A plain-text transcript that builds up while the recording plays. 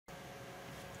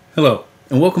Hello,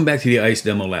 and welcome back to the ISE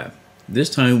Demo Lab. This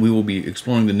time we will be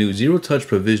exploring the new zero-touch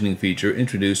provisioning feature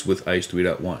introduced with ISE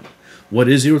 3.1. What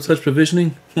is zero-touch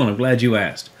provisioning? Well, I'm glad you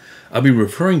asked. I'll be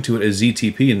referring to it as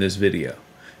ZTP in this video.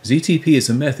 ZTP is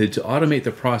a method to automate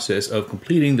the process of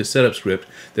completing the setup script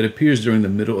that appears during the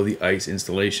middle of the ISE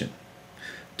installation.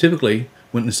 Typically,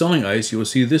 when installing ISE, you will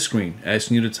see this screen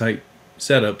asking you to type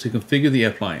setup to configure the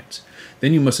appliance.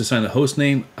 Then you must assign the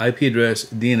hostname, IP address,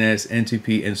 DNS,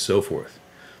 NTP, and so forth.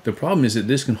 The problem is that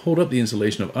this can hold up the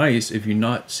installation of ISE if you're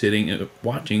not sitting and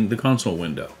watching the console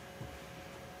window.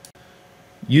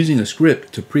 Using a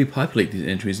script to pre-populate these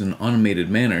entries in an automated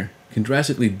manner can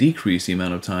drastically decrease the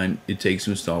amount of time it takes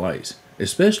to install ISE,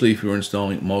 especially if you're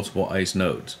installing multiple ISE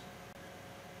nodes.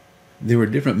 There are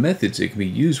different methods that can be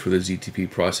used for the ZTP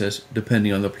process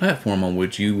depending on the platform on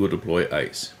which you will deploy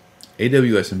ISE.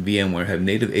 AWS and VMware have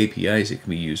native APIs that can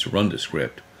be used to run the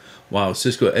script, while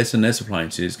Cisco SNS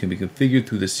appliances can be configured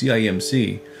through the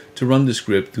CIMC to run the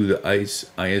script through the ISE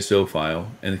ISO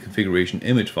file and the configuration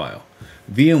image file.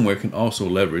 VMware can also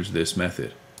leverage this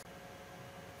method.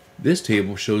 This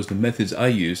table shows the methods I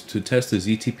used to test the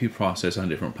ZTP process on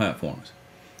different platforms.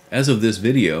 As of this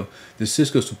video, the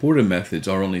Cisco supported methods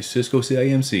are only Cisco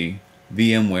CIMC,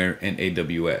 VMware, and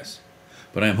AWS,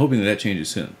 but I am hoping that changes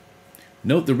soon.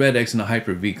 Note the red X in the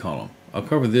Hyper-V column. I'll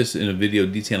cover this in a video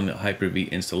detailing the Hyper-V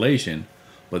installation,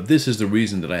 but this is the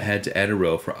reason that I had to add a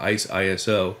row for ISE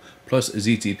ISO plus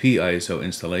ZTP ISO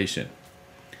installation.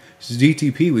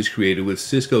 ZTP was created with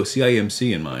Cisco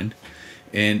CIMC in mind,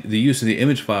 and the use of the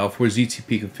image file for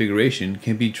ZTP configuration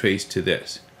can be traced to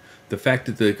this. The fact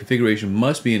that the configuration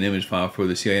must be an image file for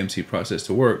the CIMC process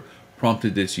to work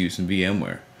prompted its use in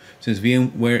VMware. Since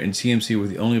VMware and CMC were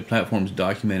the only platforms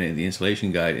documented in the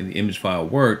installation guide and the image file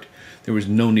worked, there was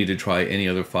no need to try any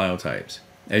other file types.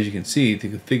 As you can see, the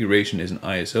configuration as an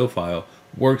ISO file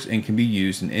works and can be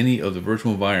used in any of the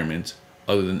virtual environments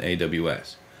other than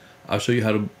AWS. I'll show you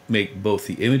how to make both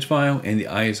the image file and the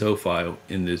ISO file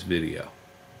in this video.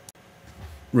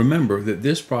 Remember that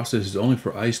this process is only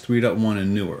for ISE 3.1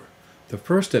 and newer. The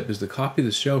first step is to copy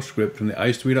the shell script from the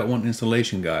ISE 3.1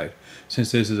 installation guide.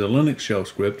 Since this is a Linux shell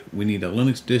script, we need a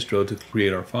Linux distro to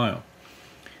create our file.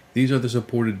 These are the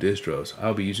supported distros.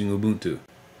 I'll be using Ubuntu.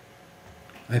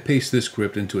 I paste this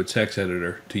script into a text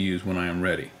editor to use when I am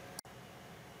ready.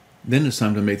 Then it's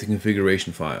time to make the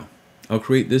configuration file. I'll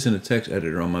create this in a text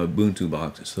editor on my Ubuntu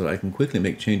box so that I can quickly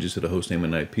make changes to the hostname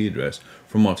and IP address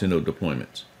for multi-node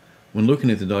deployments. When looking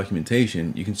at the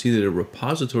documentation, you can see that a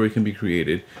repository can be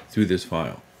created through this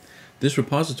file. This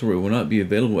repository will not be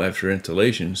available after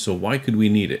installation, so why could we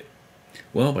need it?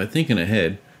 Well, by thinking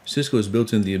ahead, Cisco has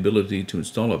built in the ability to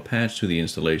install a patch to the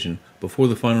installation before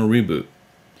the final reboot.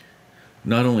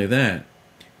 Not only that,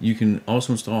 you can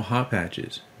also install hot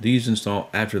patches. These install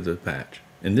after the patch.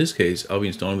 In this case, I'll be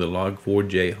installing the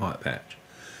log4j hot patch.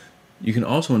 You can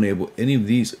also enable any of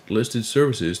these listed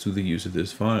services through the use of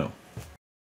this file.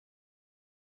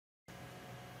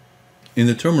 In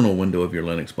the terminal window of your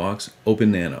Linux box,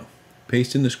 open Nano.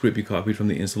 Paste in the script you copied from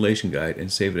the installation guide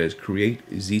and save it as create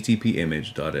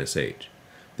ztpimage.sh.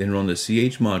 Then run the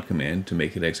chmod command to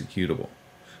make it executable.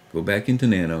 Go back into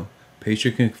Nano, paste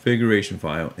your configuration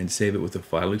file, and save it with the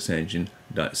file extension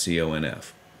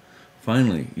 .conf.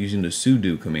 Finally, using the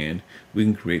sudo command, we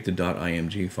can create the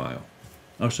 .img file.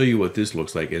 I'll show you what this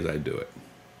looks like as I do it.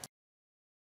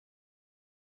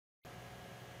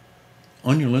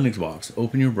 On your Linux box,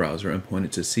 open your browser and point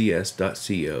it to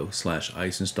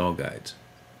cs.co/ISE Install Guides.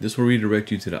 This will redirect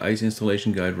you to the ISE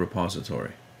Installation Guide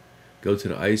repository. Go to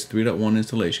the ISE 3.1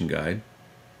 Installation Guide,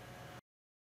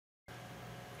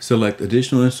 select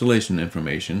Additional Installation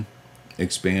Information,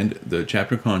 expand the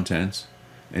chapter contents,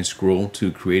 and scroll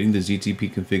to Creating the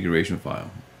ZTP Configuration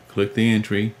File. Click the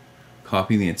entry,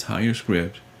 copy the entire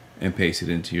script, and paste it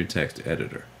into your text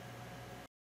editor.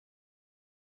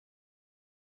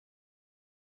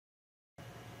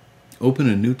 Open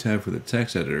a new tab for the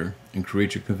text editor and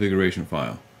create your configuration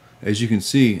file. As you can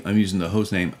see, I'm using the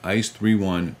hostname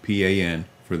ISE31PAN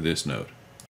for this node.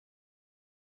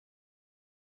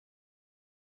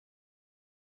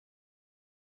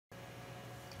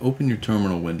 Open your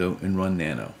terminal window and run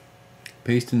Nano.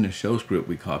 Paste in the shell script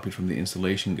we copied from the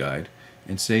installation guide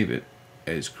and save it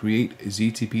as create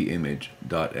ztpimage.sh.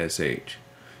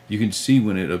 You can see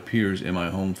when it appears in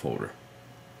my home folder.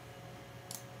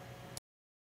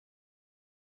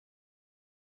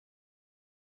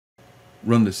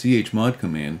 Run the chmod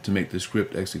command to make the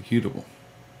script executable.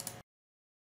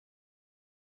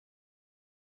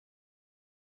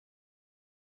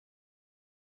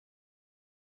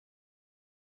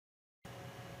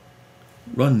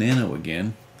 Run Nano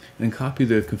again and copy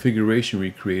the configuration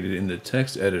we created in the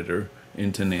text editor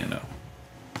into Nano.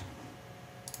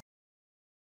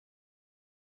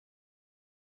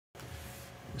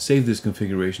 Save this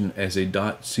configuration as a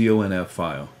 .conf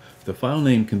file. The file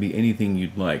name can be anything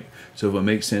you'd like, so if it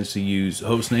makes sense to use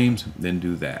host names, then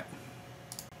do that.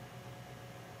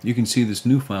 You can see this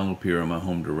new file appear in my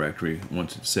home directory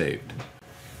once it's saved.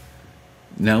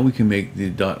 Now we can make the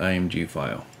 .img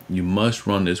file. You must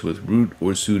run this with root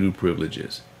or sudo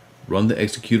privileges. Run the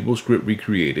executable script we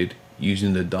created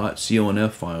using the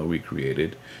 .conf file we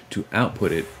created to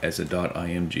output it as a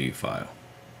 .img file.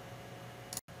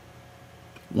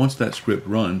 Once that script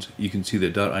runs, you can see the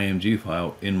 .img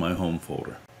file in my home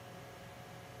folder.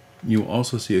 You will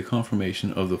also see a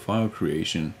confirmation of the file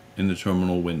creation in the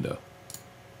terminal window.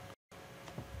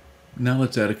 Now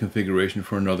let's add a configuration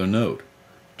for another node.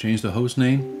 Change the host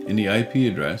name and the IP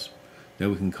address,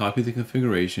 then we can copy the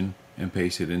configuration and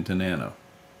paste it into Nano.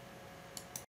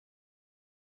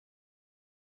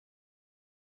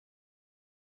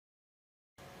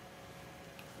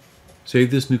 Save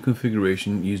this new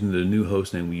configuration using the new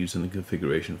hostname we used in the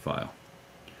configuration file.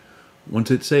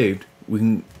 Once it's saved, we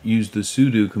can use the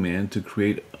sudo command to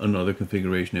create another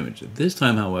configuration image. This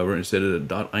time, however, instead of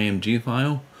the .img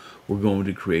file, we're going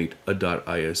to create a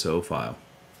 .iso file.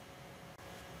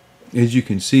 As you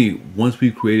can see, once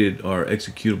we've created our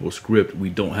executable script, we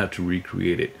don't have to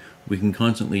recreate it. We can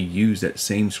constantly use that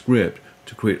same script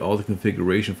to create all the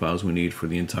configuration files we need for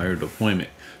the entire deployment.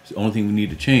 So the only thing we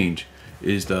need to change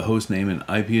is the hostname and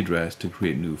IP address to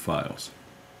create new files.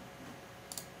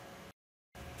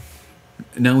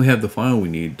 Now we have the file we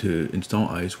need to install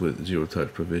ISE with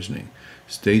zero-touch provisioning.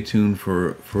 Stay tuned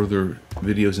for further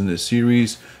videos in this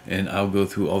series, and I'll go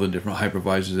through all the different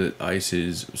hypervisors that ISE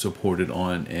is supported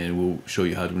on, and we'll show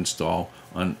you how to install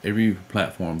on every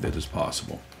platform that is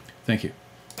possible. Thank you.